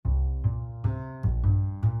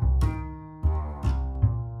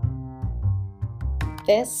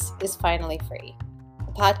This is Finally Free,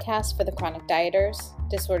 a podcast for the chronic dieters,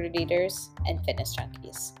 disordered eaters, and fitness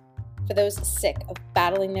junkies. For those sick of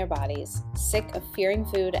battling their bodies, sick of fearing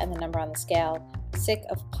food and the number on the scale, sick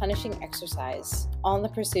of punishing exercise, all in the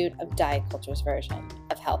pursuit of diet culture's version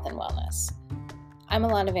of health and wellness. I'm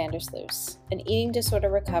Alana Vandersloos, an eating disorder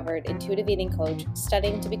recovered intuitive eating coach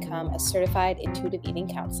studying to become a certified intuitive eating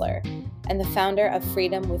counselor, and the founder of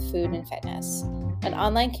Freedom with Food and Fitness, an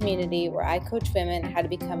online community where I coach women how to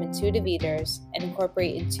become intuitive eaters and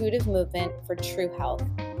incorporate intuitive movement for true health,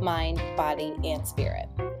 mind, body, and spirit.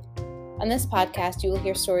 On this podcast, you will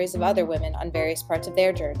hear stories of other women on various parts of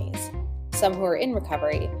their journeys, some who are in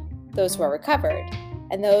recovery, those who are recovered,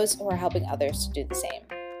 and those who are helping others to do the same.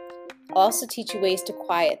 I'll also teach you ways to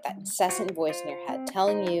quiet that incessant voice in your head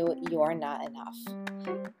telling you you are not enough.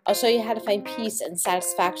 I'll show you how to find peace and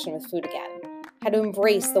satisfaction with food again, how to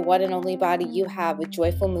embrace the one and only body you have with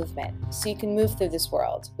joyful movement so you can move through this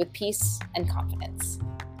world with peace and confidence.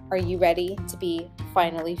 Are you ready to be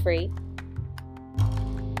finally free?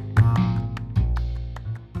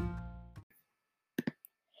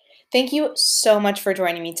 Thank you so much for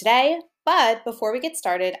joining me today. But before we get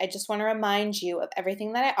started, I just want to remind you of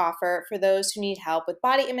everything that I offer for those who need help with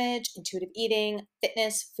body image, intuitive eating,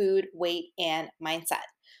 fitness, food, weight, and mindset.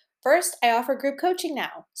 First, I offer group coaching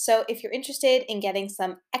now. So if you're interested in getting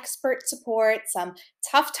some expert support, some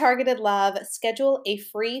tough targeted love, schedule a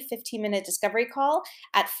free 15-minute discovery call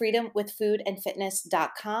at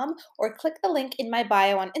freedomwithfoodandfitness.com or click the link in my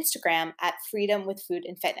bio on Instagram at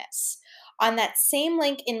freedomwithfoodandfitness. On that same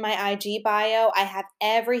link in my IG bio, I have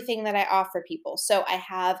everything that I offer people. So I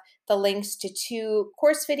have the links to 2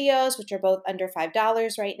 course videos, which are both under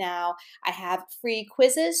 $5 right now. I have free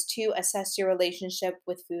quizzes to assess your relationship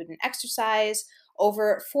with food and exercise,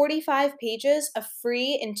 over 45 pages of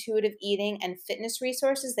free intuitive eating and fitness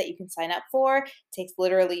resources that you can sign up for. It takes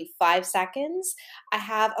literally 5 seconds. I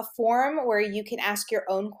have a form where you can ask your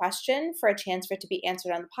own question for a chance for it to be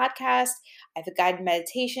answered on the podcast. I have a guided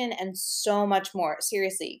meditation and so much more.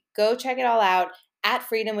 Seriously, go check it all out at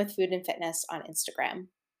Freedom with Food and Fitness on Instagram.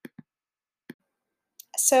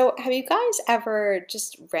 So, have you guys ever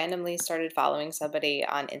just randomly started following somebody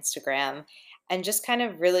on Instagram and just kind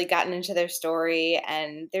of really gotten into their story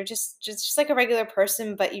and they're just like a regular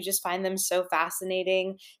person, but you just find them so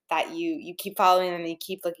fascinating that you keep following them and you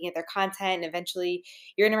keep looking at their content and eventually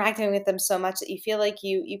you're interacting with them so much that you feel like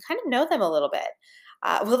you kind of know them a little bit.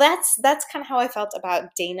 Well, that's kind of how I felt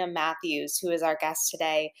about Dana Matthews, who is our guest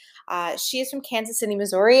today. She is from Kansas City,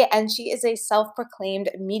 Missouri, and she is a self-proclaimed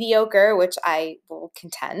mediocre, which I will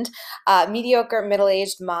contend, mediocre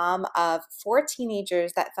middle-aged mom of 4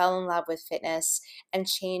 teenagers that fell in love with fitness and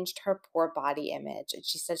changed her poor body image. And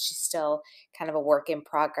she says she's still kind of a work in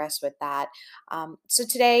progress with that. So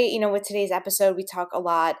today, with today's episode, we talk a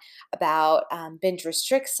lot about binge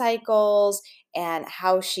restrict cycles and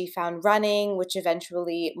how she found running, which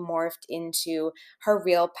eventually morphed into her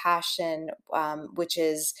real passion, which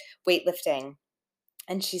is weightlifting.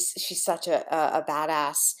 And she's such a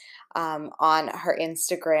badass on her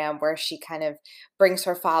Instagram, where she kind of brings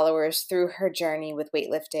her followers through her journey with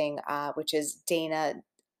weightlifting, which is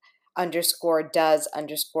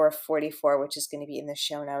Dana_does_44, which is going to be in the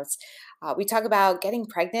show notes. We talk about getting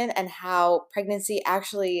pregnant and how pregnancy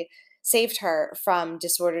actually saved her from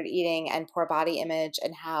disordered eating and poor body image,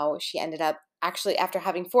 and how she ended up actually, after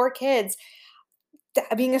having 4 kids,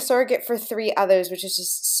 being a surrogate for 3 others, which is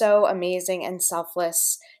just so amazing and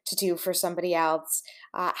selfless to do for somebody else.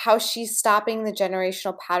 How she's stopping the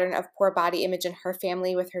generational pattern of poor body image in her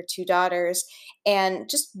family with her 2 daughters, and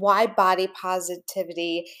just why body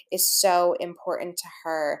positivity is so important to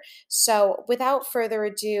her. So without further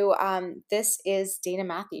ado, this is Dana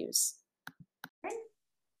Matthews.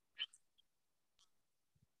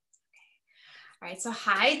 All right, so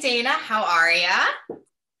hi, Dana. How are ya?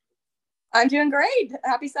 I'm doing great.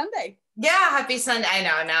 Happy Sunday. Yeah, happy Sunday. I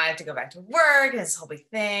know. Now I have to go back to work and this whole big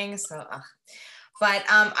thing. So, but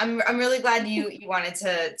I'm really glad you wanted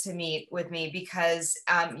to meet with me because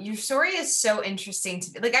your story is so interesting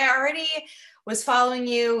to me. Like, I already was following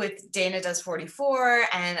you with Dana Does 44,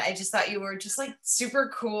 and I just thought you were just like super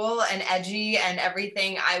cool and edgy and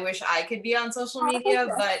everything. I wish I could be on social media,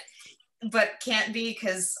 but can't be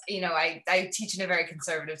because, I teach in a very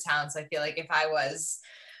conservative town. So I feel like if I was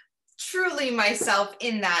truly myself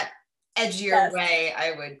in that edgier way,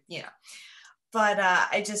 I would, but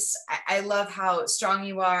I love how strong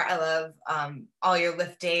you are. I love all your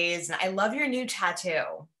lift days, and I love your new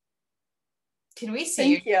tattoo. Can we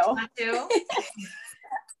see your new tattoo?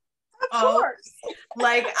 Of course.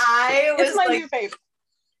 Like I was it's my new favorite.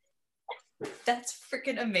 That's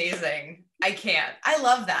freaking amazing. I can't. I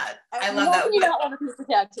love that. I love that. You don't want a piece of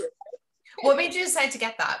tattoo. What made you decide to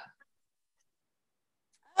get that?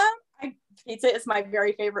 Pizza is my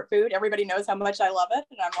very favorite food. Everybody knows how much I love it.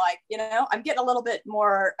 And I'm like, I'm getting a little bit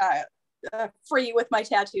more free with my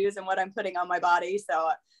tattoos and what I'm putting on my body. So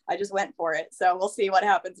I just went for it. So we'll see what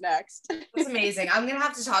happens next. That's amazing. I'm going to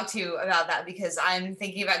have to talk to you about that because I'm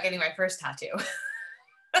thinking about getting my first tattoo.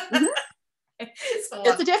 Mm-hmm. So,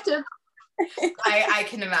 it's addictive. I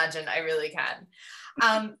can imagine. I really can.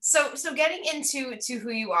 So getting into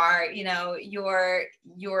who you are,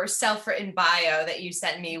 your self-written bio that you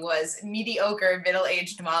sent me was mediocre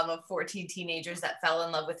middle-aged mom of 14 teenagers that fell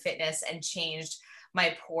in love with fitness and changed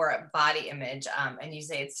my poor body image. And you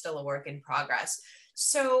say it's still a work in progress.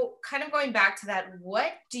 So kind of going back to that,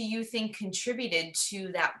 what do you think contributed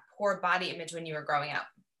to that poor body image when you were growing up?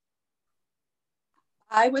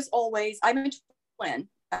 I'm a twin.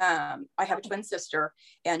 I have a twin sister,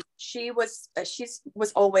 and she was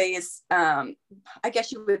always, I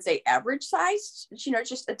guess you would say average sized,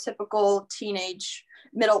 just a typical teenage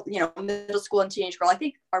middle school and teenage girl. I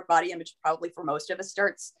think our body image probably for most of us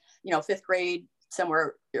starts, fifth grade,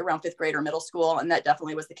 somewhere around fifth grade or middle school. And that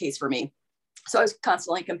definitely was the case for me. So I was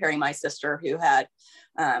constantly comparing my sister who had,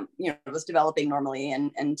 was developing normally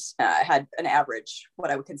and had an average,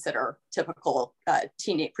 what I would consider typical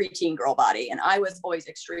preteen girl body. And I was always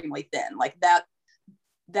extremely thin. Like that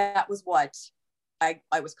was what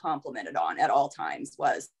I was complimented on at all times,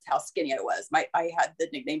 was how skinny I was. I had the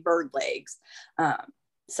nickname bird legs.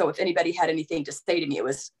 So if anybody had anything to say to me, it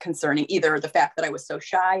was concerning either the fact that I was so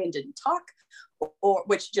shy and didn't talk, or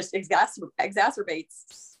which just exacerbates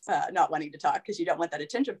not wanting to talk because you don't want that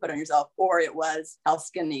attention put on yourself, or it was how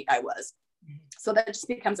skinny I was. So that just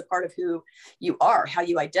becomes a part of who you are, how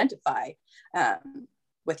you identify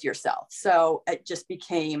with yourself. So it just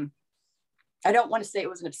became, I don't want to say it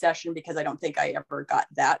was an obsession because I don't think I ever got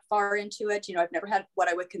that far into it. I've never had what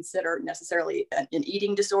I would consider necessarily an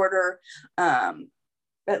eating disorder,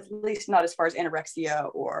 at least not as far as anorexia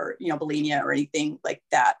or, bulimia or anything like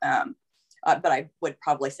that. But I would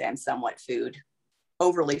probably say I'm somewhat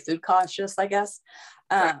overly food cautious, I guess.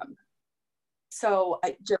 So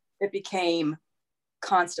it became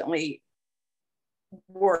constantly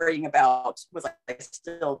worrying about, was I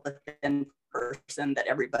still the thin person that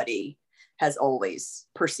everybody has always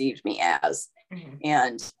perceived me as? Mm-hmm.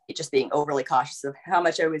 And just being overly cautious of how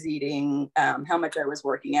much I was eating, how much I was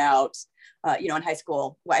working out. In high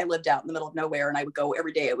school, I lived out in the middle of nowhere, and I would go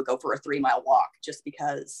every day. I would go for a 3-mile walk just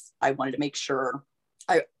because I wanted to make sure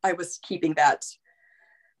I was keeping that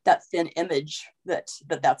thin image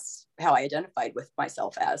that's how I identified with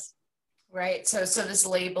myself as. Right. So this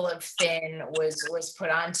label of thin was put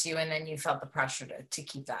onto you, and then you felt the pressure to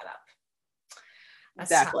keep that up.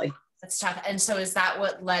 Exactly. Tough. That's tough. And so is that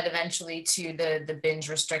what led eventually to the binge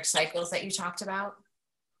restrict cycles that you talked about?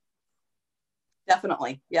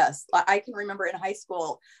 Definitely. Yes. I can remember in high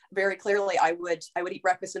school very clearly, I would eat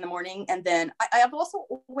breakfast in the morning. And then I have also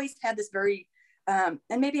always had this very, and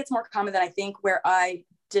maybe it's more common than I think, where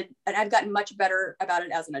and I've gotten much better about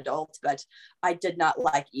it as an adult, but I did not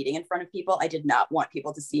like eating in front of people. I did not want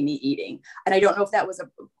people to see me eating. And I don't know if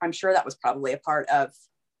I'm sure that was probably a part of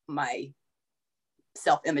my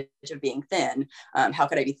self-image of being thin. How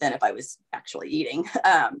could I be thin if I was actually eating?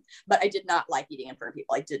 But I did not like eating in front of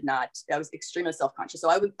people. I was extremely self-conscious. So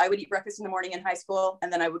I would eat breakfast in the morning in high school,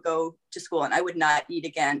 and then I would go to school, and I would not eat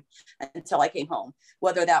again until I came home.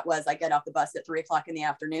 Whether that was I get off the bus at 3:00 in the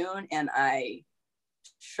afternoon and I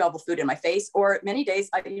shovel food in my face, or many days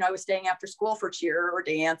I was staying after school for cheer or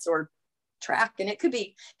dance or track. And it could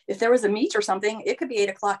be, if there was a meet or something, it could be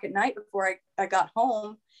 8:00 at night before I got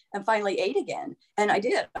home and finally ate again. And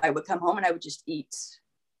I would come home and I would just eat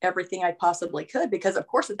everything I possibly could, because of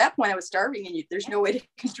course at that point I was starving, and there's no way to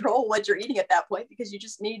control what you're eating at that point, because you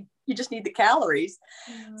just need the calories.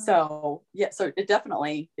 Mm-hmm. So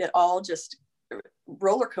it all just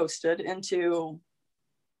roller coasted into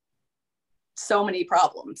so many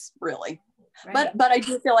problems, really. Right. But I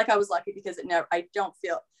do feel like I was lucky, because I don't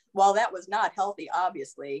feel, while that was not healthy,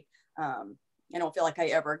 obviously, I don't feel like I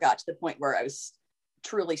ever got to the point where I was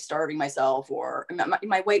truly starving myself, or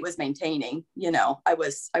my weight was maintaining. I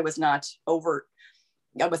was not over,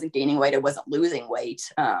 I wasn't gaining weight, I wasn't losing weight.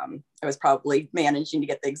 I was probably managing to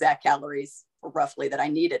get the exact calories roughly that I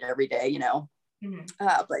needed every day, Mm-hmm.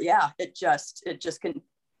 But yeah, it just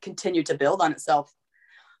continued to build on itself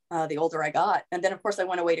the older I got. And then of course I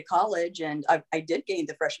went away to college, and I did gain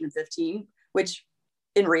the freshman 15, which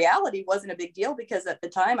in reality wasn't a big deal, because at the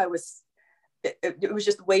time it was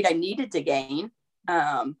just weight I needed to gain.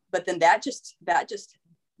 But then that just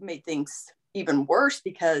made things even worse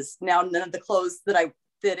because now none of the clothes that I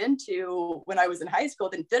fit into when I was in high school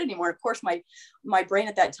didn't fit anymore. Of course, my brain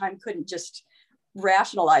at that time couldn't just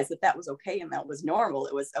rationalize that that was okay and that was normal.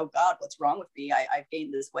 It was, oh God, what's wrong with me? I've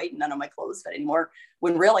gained this weight and none of my clothes fit anymore.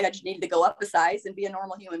 When really I just needed to go up a size and be a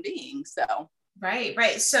normal human being. So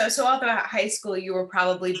right. So all throughout high school, you were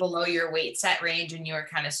probably below your weight set range and you were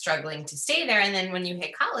kind of struggling to stay there. And then when you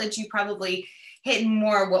hit college, you probably hit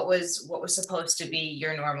more what was supposed to be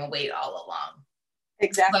your normal weight all along.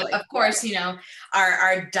 Exactly. But of course, you know,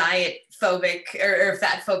 our diet phobic or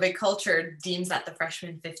fat phobic culture deems that the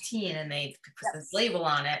freshman 15 and they put this label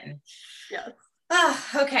on it. And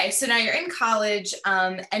okay. So now you're in college.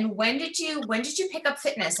 And when did you pick up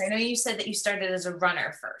fitness? I know you said that you started as a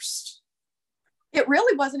runner first. It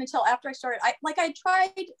really wasn't until after I started, I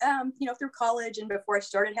tried, you know, through college and before I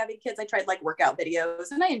started having kids, I tried like workout videos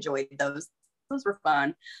and I enjoyed those. Those were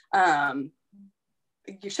fun.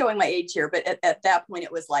 You're showing my age here, but at that point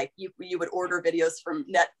it was like you would order videos from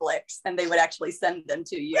Netflix and they would actually send them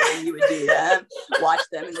to you and you would do them, watch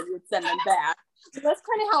them, and then you would send them back. So that's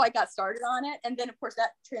kind of how I got started on it. And then of course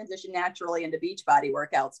that transitioned naturally into Beachbody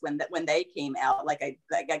workouts when they came out. Like I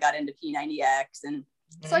got into P90X and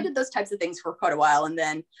so I did those types of things for quite a while. And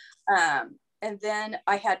then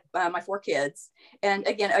I had my 4 kids. And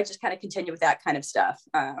again, I just kind of continued with that kind of stuff,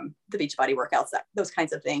 the Beachbody workouts, those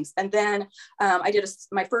kinds of things. And then I did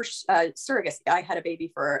my first surrogacy. I had a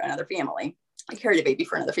baby for another family. I carried a baby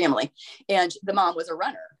for another family. And the mom was a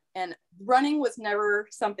runner. And running was never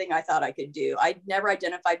something I thought I could do. I never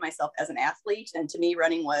identified myself as an athlete. And to me,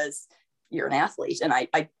 running was, you're an athlete. And I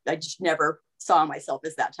just never saw myself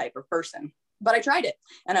as that type of person. But I tried it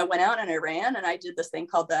and I went out and I ran and I did this thing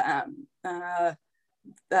called the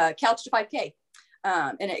Couch to 5K.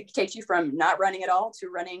 And it takes you from not running at all to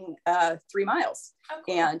running 3 miles. Oh,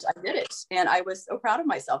 cool. And I did it. And I was so proud of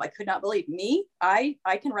myself. I could not believe me. I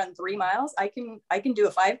can run 3 miles. I can do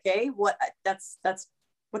a 5K. That's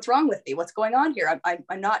what's wrong with me? What's going on here?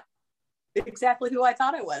 I'm not exactly who I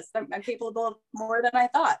thought I was. I'm capable of more than I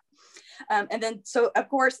thought. And then, so of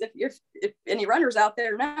course, if any runners out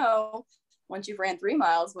there know, once you've ran 3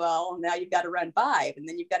 miles, well, now you've got to run 5 and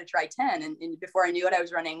then you've got to try 10. And before I knew it,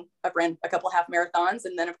 I've ran a couple of half marathons.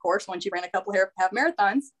 And then of course, once you ran a couple of half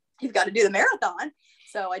marathons, you've got to do the marathon.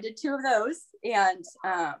 So I did 2 of those. And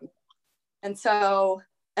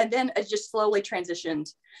then I just slowly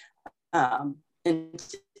transitioned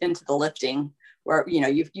into the lifting where, you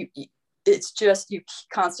know, it's just, you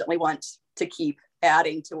constantly want to keep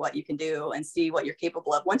adding to what you can do and see what you're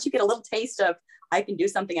capable of. Once you get a little taste of, I can do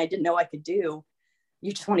something I didn't know I could do,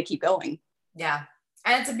 you just want to keep going. Yeah.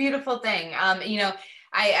 And it's a beautiful thing. You know,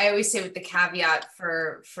 I always say with the caveat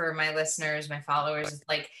for my listeners, my followers,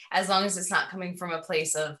 like, as long as it's not coming from a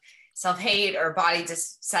place of self-hate or body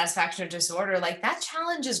dissatisfaction or disorder, like that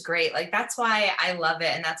challenge is great. Like, that's why I love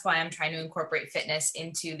it. And that's why I'm trying to incorporate fitness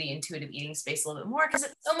into the intuitive eating space a little bit more, because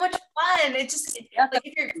it's so much fun. Like,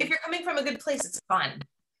 if you're coming from a good place, it's fun.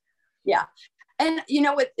 Yeah. And you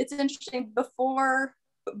know what, it's interesting, before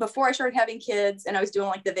I started having kids and I was doing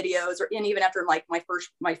like the videos, and even after like my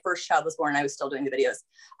first child was born, I was still doing the videos.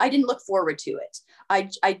 I didn't look forward to it. I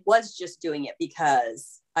was just doing it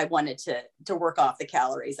because I wanted to work off the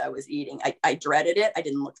calories I was eating. I dreaded it. I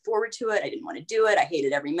didn't look forward to it. I didn't want to do it. I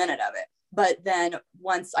hated every minute of it. But then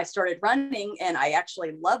once I started running and I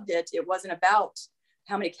actually loved it, it wasn't about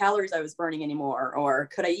how many calories I was burning anymore, or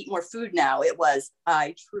could I eat more food now? It was,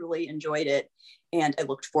 I truly enjoyed it and I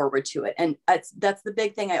looked forward to it. And that's the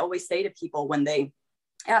big thing I always say to people when they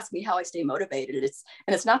ask me how I stay motivated.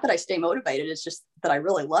 It's not that I stay motivated. It's just that I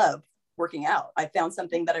really love working out. I found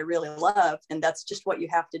something that I really love, and that's just what you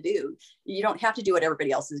have to do. You don't have to do what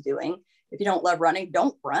everybody else is doing. If you don't love running,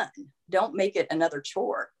 don't run. Don't make it another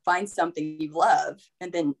chore. Find something you love,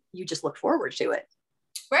 and then you just look forward to it.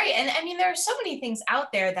 Right. And I mean, there are so many things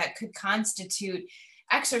out there that could constitute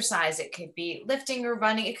exercise. It could be lifting or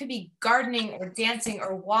running. It could be gardening or dancing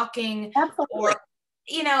or walking. Absolutely. Or,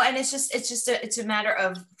 you know, and it's a matter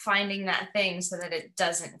of finding that thing so that it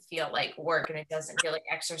doesn't feel like work and it doesn't feel like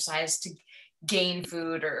exercise to gain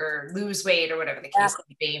food or lose weight or whatever the case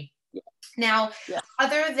may be. Yeah. Now,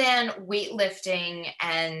 other than weightlifting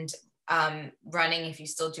and running, if you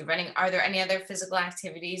still do running, are there any other physical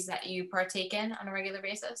activities that you partake in on a regular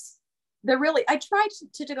basis? I try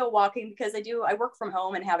to go walking because I work from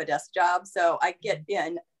home and have a desk job. So I get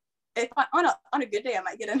in, on a good day, I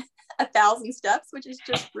might get in 1,000 steps, which is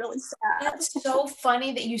just really sad. That's so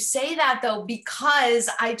funny that you say that though, because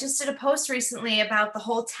I just did a post recently about the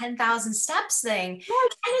whole 10,000 steps thing.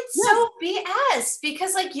 Yes. And it's so BS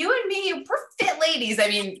because like you and me, we're fit ladies. I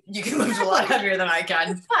mean, you can lift a lot heavier than I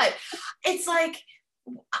can, but it's like,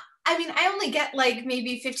 I mean, I only get like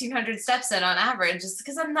maybe 1,500 steps in on average just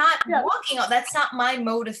because I'm not walking. That's not my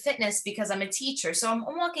mode of fitness because I'm a teacher. So I'm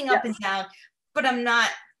walking up and down, but I'm not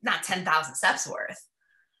 10,000 steps worth.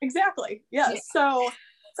 Exactly. Yes. Yeah.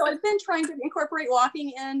 So I've been trying to incorporate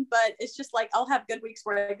walking in, but it's just like, I'll have good weeks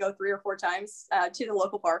where I go 3 or 4 times to the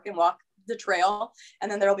local park and walk the trail. And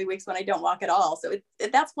then there'll be weeks when I don't walk at all. So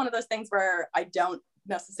that's one of those things where I don't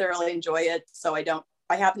necessarily enjoy it. So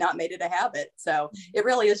I have not made it a habit. So it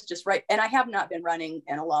really is just right. And I have not been running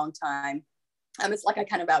in a long time. It's like I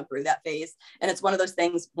kind of outgrew that phase. And it's one of those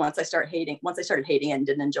things, once I started hating it and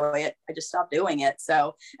didn't enjoy it, I just stopped doing it.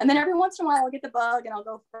 So, and then every once in a while I'll get the bug and I'll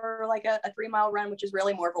go for like a 3-mile run, which is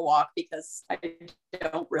really more of a walk because I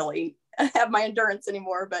don't really have my endurance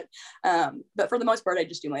anymore. But for the most part, I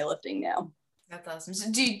just do my lifting now. That's awesome. So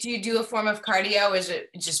do you do a form of cardio? Or is it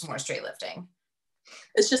just more straight lifting?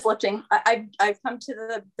 It's just lifting. I've come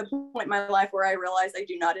to the point in my life where I realize I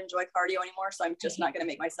do not enjoy cardio anymore. So I'm just not going to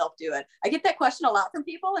make myself do it. I get that question a lot from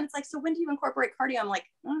people. And it's like, so when do you incorporate cardio? I'm like,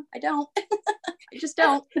 I don't. I just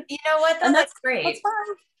don't. You know what? That's great. That's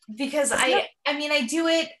fine. Because I mean, I do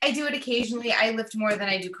it occasionally. I lift more than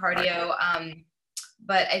I do cardio.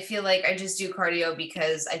 But I feel like I just do cardio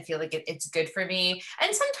because I feel like it's good for me.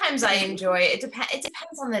 And sometimes I enjoy it. It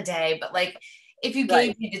depends on the day, but like, if you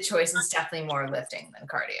gave me the choice, it's definitely more lifting than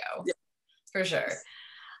cardio, for sure.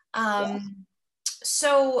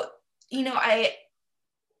 So, you know, I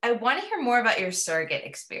want to hear more about your surrogate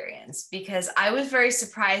experience because I was very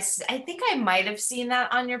surprised. I think I might have seen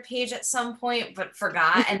that on your page at some point, but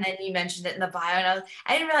forgot. And then you mentioned it in the bio, and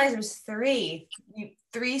I didn't realize it was three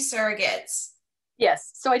surrogates.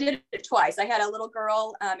 Yes. So I did it twice. I had a little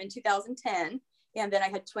girl in 2010, and then I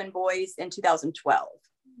had twin boys in 2012.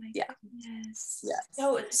 Yes.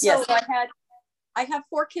 So I have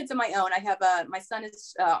 4 kids of my own. I have my son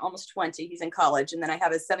is almost 20. He's in college. And then I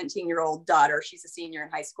have a 17-year-old daughter. She's a senior in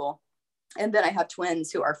high school. And then I have twins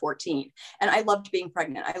who are 14. And I loved being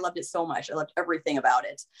pregnant. I loved it so much. I loved everything about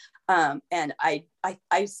it. And I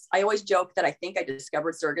always joke that I think I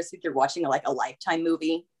discovered surrogacy through watching like a Lifetime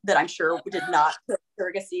movie that I'm sure did not put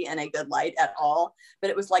surrogacy in a good light at all. But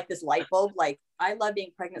it was like this light bulb. Like, I love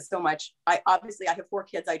being pregnant so much. I have 4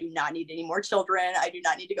 kids. I do not need any more children. I do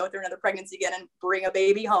not need to go through another pregnancy again and bring a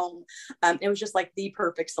baby home. It was just like the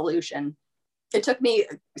perfect solution. It took me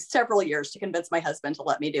several years to convince my husband to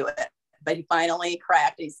let me do it. But he finally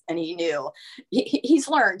cracked and he knew. He's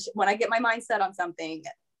learned when I get my mind set on something,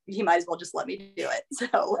 he might as well just let me do it.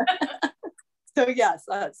 So yes,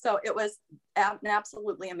 so it was an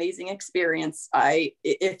absolutely amazing experience.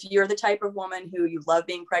 If you're the type of woman who you love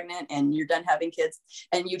being pregnant and you're done having kids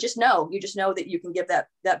and you just know that you can give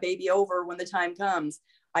that baby over when the time comes,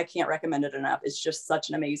 I can't recommend it enough. It's just such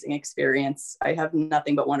an amazing experience. I have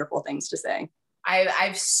nothing but wonderful things to say. I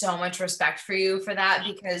have so much respect for you for that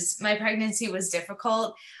because my pregnancy was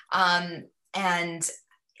difficult. And,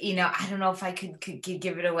 you know, I don't know if I could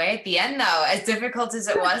give it away at the end though, as difficult as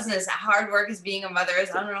it was and as hard work as being a mother is.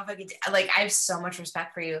 I don't know if I could, I have so much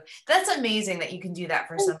respect for you. That's amazing that you can do that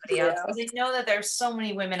for somebody else. Because I know that there's so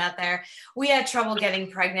many women out there. We had trouble getting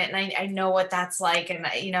pregnant and I know what that's like. And,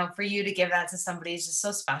 you know, for you to give that to somebody is just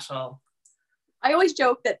so special. I always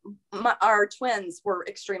joke that our twins were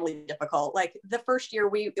extremely difficult. Like the first year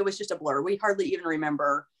it was just a blur. We hardly even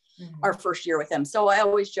remember our first year with them. So I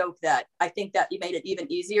always joke that I think that you made it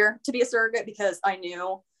even easier to be a surrogate because I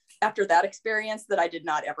knew after that experience that I did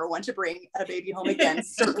not ever want to bring a baby home again,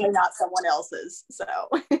 certainly not someone else's. So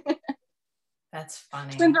that's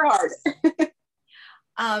funny. Twins are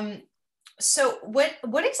hard. So what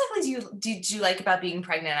exactly did you like about being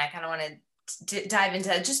pregnant? I kind of want to dive into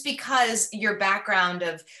that just because your background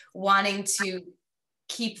of wanting to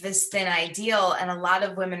keep this thin ideal, and a lot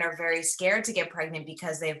of women are very scared to get pregnant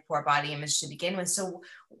because they have poor body image to begin with. So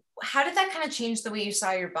how did that kind of change the way you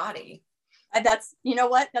saw your body? That's, you know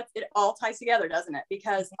what, it all ties together, doesn't it?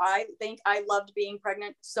 Because I think I loved being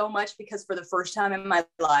pregnant so much because for the first time in my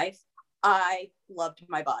life, I loved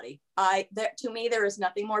my body. To me, there is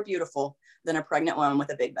nothing more beautiful than a pregnant woman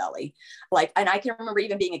with a big belly. And I can remember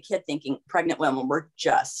even being a kid thinking pregnant women were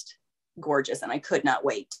just gorgeous and I could not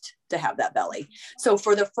wait to have that belly. So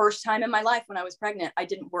for the first time in my life when I was pregnant, I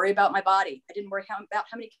didn't worry about my body. I didn't worry about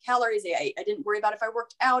how many calories I ate. I didn't worry about if I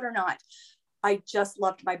worked out or not. I just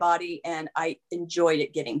loved my body and I enjoyed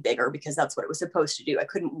it getting bigger because that's what it was supposed to do. I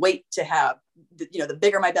couldn't wait to have, the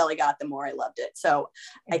bigger my belly got, the more I loved it. So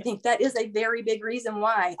I think that is a very big reason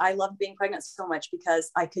why I loved being pregnant so much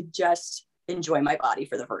because I could just enjoy my body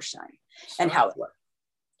for the first time and how it looked.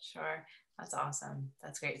 Sure. That's awesome.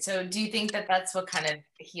 That's great. So do you think that that's what kind of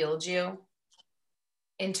healed you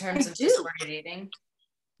in terms I of do. disordered eating?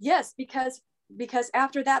 Yes, because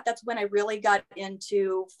after that, that's when I really got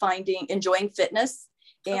into enjoying fitness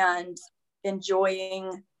and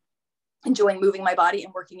enjoying moving my body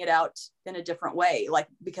and working it out in a different way. Like,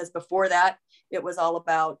 because before that, it was all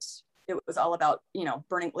about,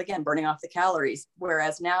 burning off the calories.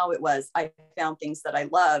 Whereas now I found things that I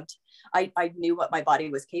loved. I knew what my body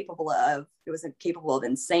was capable of. It was capable of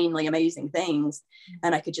insanely amazing things.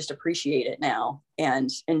 And I could just appreciate it now and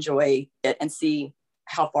enjoy it and see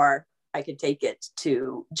how far I could take it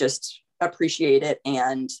to just appreciate it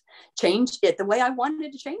and change it the way I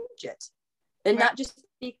wanted to change it, and not just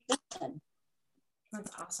be thin.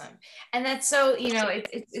 That's awesome. And that's so,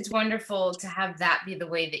 it's wonderful to have that be the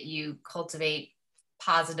way that you cultivate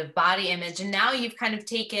positive body image. And now you've kind of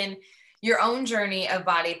taken your own journey of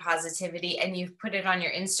body positivity and you've put it on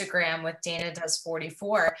your Instagram with Dana Does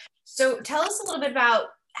 44. So tell us a little bit about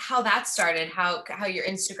how that started, how your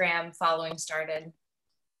Instagram following started.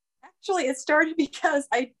 Actually, it started because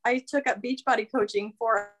I took up Beachbody coaching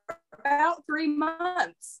for about 3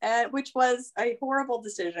 months, which was a horrible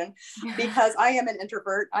decision because I am an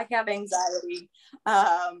introvert. I have anxiety.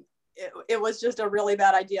 It was just a really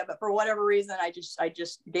bad idea, but for whatever reason, I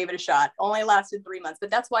just gave it a shot. Only lasted 3 months, but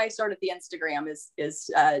that's why I started the Instagram is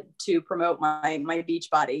to promote my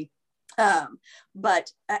Beachbody.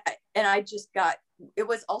 It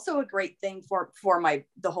was also a great thing for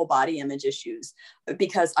the whole body image issues,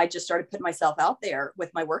 because I just started putting myself out there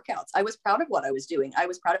with my workouts. I was proud of what I was doing. I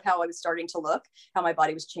was proud of how I was starting to look, how my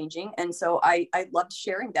body was changing. And so I loved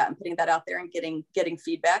sharing that and putting that out there and getting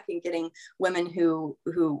feedback and getting women who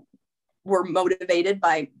were motivated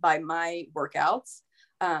by my workouts.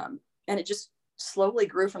 And it just slowly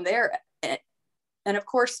grew from there. And of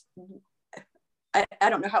course, I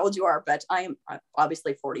don't know how old you are, but I am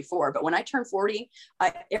obviously 44. But when I turned 40,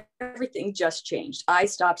 everything just changed. I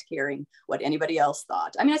stopped caring what anybody else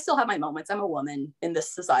thought. I mean, I still have my moments. I'm a woman in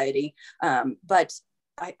this society, but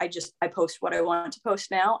I post what I want to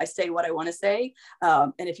post now. I say what I want to say,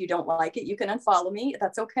 and if you don't like it, you can unfollow me.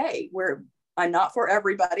 That's okay. I'm not for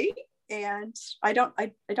everybody, and I don't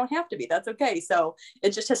have to be. That's okay. So it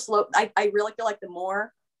just has slowed. I really feel like the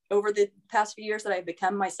more over the past few years that I've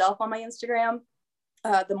become myself on my Instagram,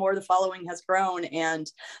 the more the following has grown, and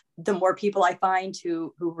the more people I find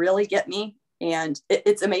who really get me, and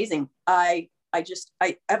it's amazing. I've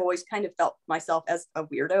always kind of felt myself as a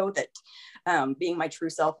weirdo, that being my true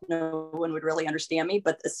self, no one would really understand me.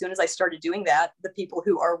 But as soon as I started doing that, the people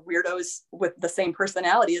who are weirdos with the same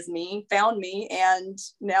personality as me found me, and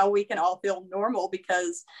now we can all feel normal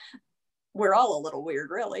because we're all a little weird,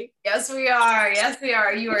 really. Yes, we are. Yes, we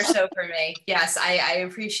are. You are so for me. Yes, I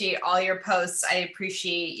appreciate all your posts. I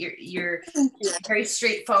appreciate your very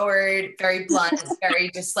straightforward, very blunt, very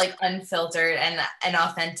just like unfiltered and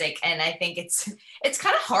authentic. And I think it's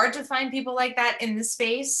kind of hard to find people like that in the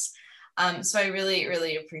space. So I really,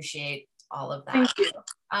 really appreciate all of that. Thank you.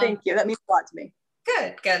 Thank you. That means a lot to me.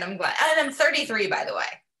 Good. I'm glad. And I'm 33, by the way.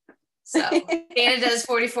 So Dana Does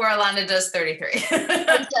 44, Alana Does 33.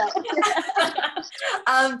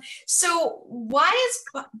 So why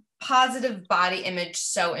is positive body image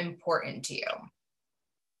so important to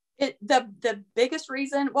you? The biggest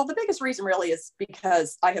reason really is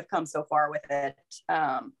because I have come so far with it.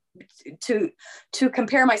 To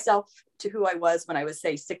compare myself to who I was when I was,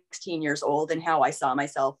 say, 16 years old, and how I saw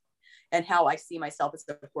myself and how I see myself as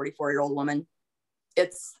a 44-year-old woman,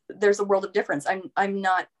 there's a world of difference. I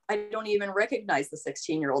don't even recognize the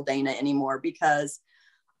 16-year-old Dana anymore, because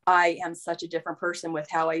I am such a different person with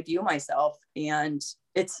how I view myself. And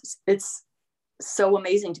it's so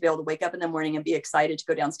amazing to be able to wake up in the morning and be excited to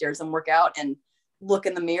go downstairs and work out and look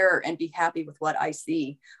in the mirror and be happy with what I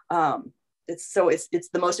see. It's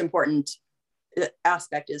the most important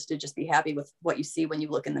aspect, is to just be happy with what you see when you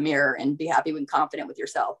look in the mirror, and be happy and confident with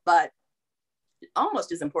yourself. But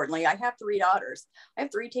almost as importantly, I have 3 daughters. I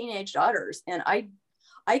have 3 teenage daughters, and I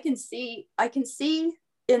can see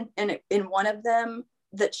in one of them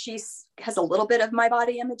that she has a little bit of my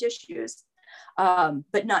body image issues,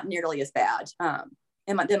 but not nearly as bad.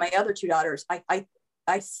 And then my other 2 daughters,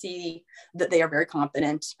 I see that they are very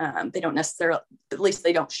confident. They don't necessarily, at least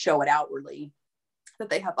they don't show it outwardly, that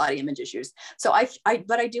they have body image issues. So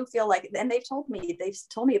but I do feel like, and they've told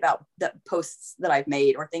me about the posts that I've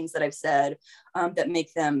made or things that I've said, that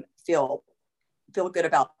make them feel good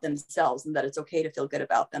about themselves, and that it's okay to feel good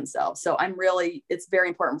about themselves. So it's very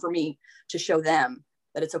important for me to show them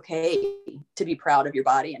that it's okay to be proud of your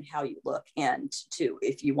body and how you look, and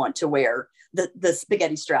if you want to wear the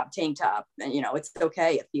spaghetti strap tank top, and it's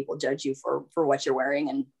okay if people judge you for what you're wearing,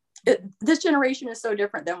 and this generation is so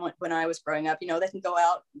different than when I was growing up. You know, they can go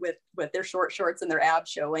out with their short shorts and their abs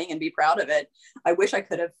showing and be proud of it. I wish I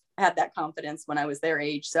could have had that confidence when I was their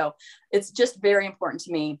age. So it's just very important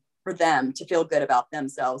to me for them to feel good about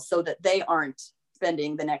themselves so that they aren't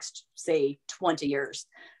spending the next, say, 20 years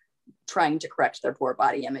trying to correct their poor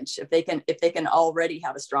body image. If they can already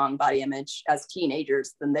have a strong body image as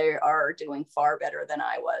teenagers, then they are doing far better than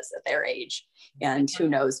I was at their age. And who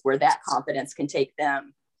knows where that confidence can take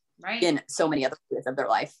them in so many other areas of their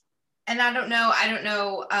life. And I don't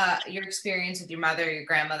know your experience with your mother, your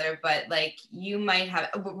grandmother, but like you might have,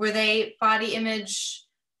 were they body image?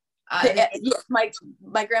 Yes,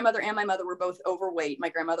 my grandmother and my mother were both overweight. My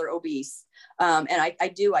grandmother obese. And I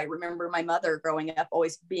remember my mother growing up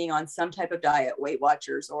always being on some type of diet, Weight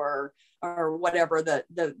Watchers or whatever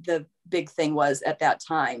the big thing was at that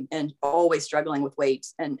time, and always struggling with weight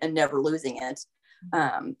and never losing it.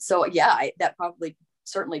 So yeah, that probably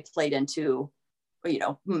certainly played into, you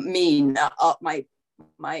know, me,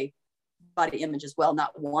 my body image as well,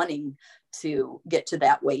 not wanting to get to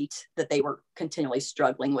that weight that they were continually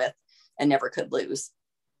struggling with and never could lose.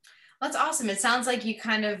 That's awesome. It sounds like you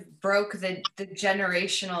kind of broke the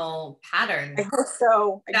generational pattern. I hope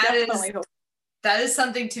so. I definitely hope. That is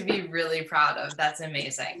something to be really proud of. That's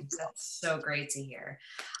amazing. That's so great to hear.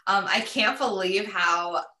 I can't believe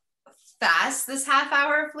how fast this half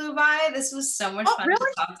hour flew by. This was so much fun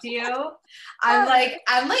to talk to you. I'm like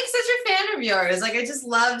such a fan of yours. Like, I just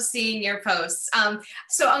love seeing your posts.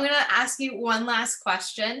 So I'm going to ask you one last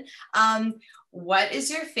question. What is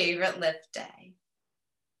your favorite lift day?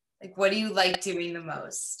 Like, what do you like doing the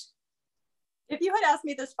most? If you had asked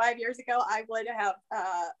me this 5 years ago, I would have,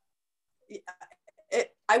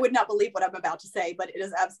 I would not believe what I'm about to say, but it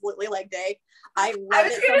is absolutely leg day. I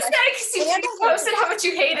was going to say, because you posted how much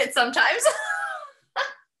you hate it sometimes.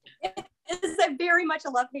 It is very much a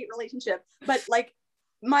love-hate relationship, but like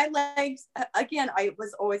my legs, again, I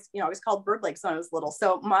was always, you know, I was called bird legs when I was little.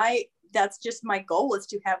 So that's just my goal, is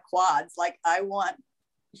to have quads. Like, I want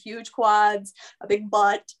huge quads, a big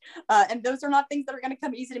butt. And those are not things that are going to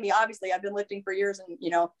come easy to me. Obviously, I've been lifting for years and, you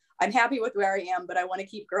know, I'm happy with where I am, but I want to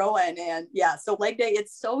keep growing. And yeah, so leg day,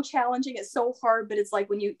 it's so challenging. It's so hard, but it's like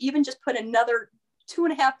when you even just put another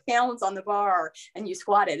 2.5 pounds on the bar and you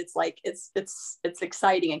squat it, it's like, it's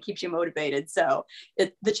exciting and keeps you motivated. So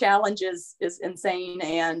the challenge is insane.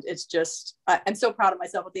 And it's just, I'm so proud of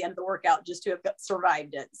myself at the end of the workout just to have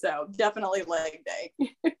survived it. So definitely leg day.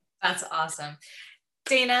 That's awesome.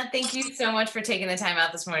 Dana, thank you so much for taking the time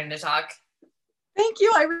out this morning to talk. Thank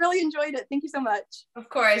you. I really enjoyed it. Thank you so much. Of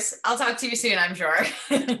course. I'll talk to you soon, I'm sure.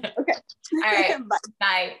 Okay. All right.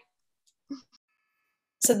 Bye.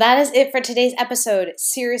 So that is it for today's episode.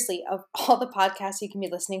 Seriously, of all the podcasts you can be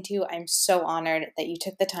listening to, I'm so honored that you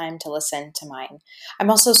took the time to listen to mine. I'm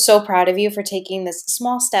also so proud of you for taking this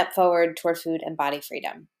small step forward toward food and body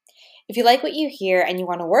freedom. If you like what you hear and you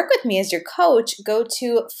want to work with me as your coach, go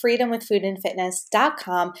to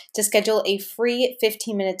freedomwithfoodandfitness.com to schedule a free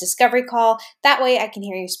 15-minute discovery call. That way I can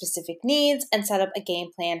hear your specific needs and set up a game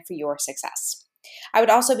plan for your success. I would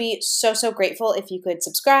also be so grateful if you could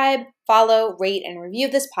subscribe, follow, rate, and review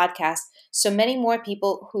this podcast so many more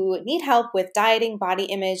people who need help with dieting, body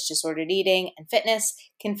image, disordered eating, and fitness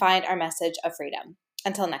can find our message of freedom.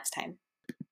 Until next time.